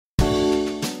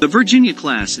The Virginia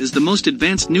class is the most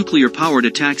advanced nuclear-powered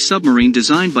attack submarine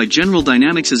designed by General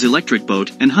Dynamics' Electric Boat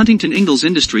and Huntington Ingalls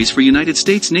Industries for United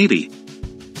States Navy.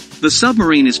 The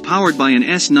submarine is powered by an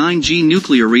S-9G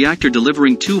nuclear reactor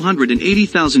delivering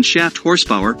 280,000 shaft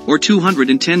horsepower or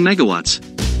 210 megawatts.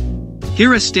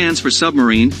 Here S stands for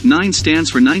submarine, 9 stands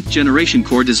for 9th generation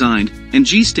core designed, and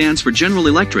G stands for General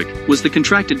Electric, was the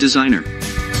contracted designer.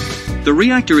 The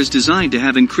reactor is designed to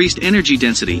have increased energy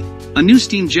density, a new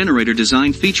steam generator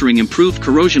design featuring improved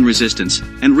corrosion resistance,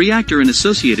 and reactor and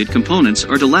associated components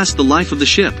are to last the life of the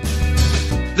ship.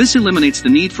 This eliminates the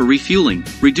need for refueling,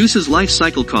 reduces life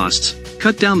cycle costs,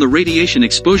 cut down the radiation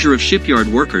exposure of shipyard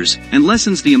workers, and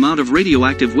lessens the amount of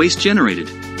radioactive waste generated.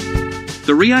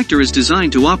 The reactor is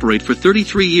designed to operate for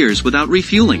 33 years without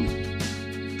refueling.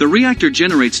 The reactor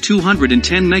generates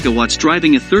 210 megawatts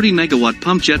driving a 30 megawatt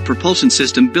pump jet propulsion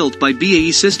system built by BAE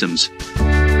Systems.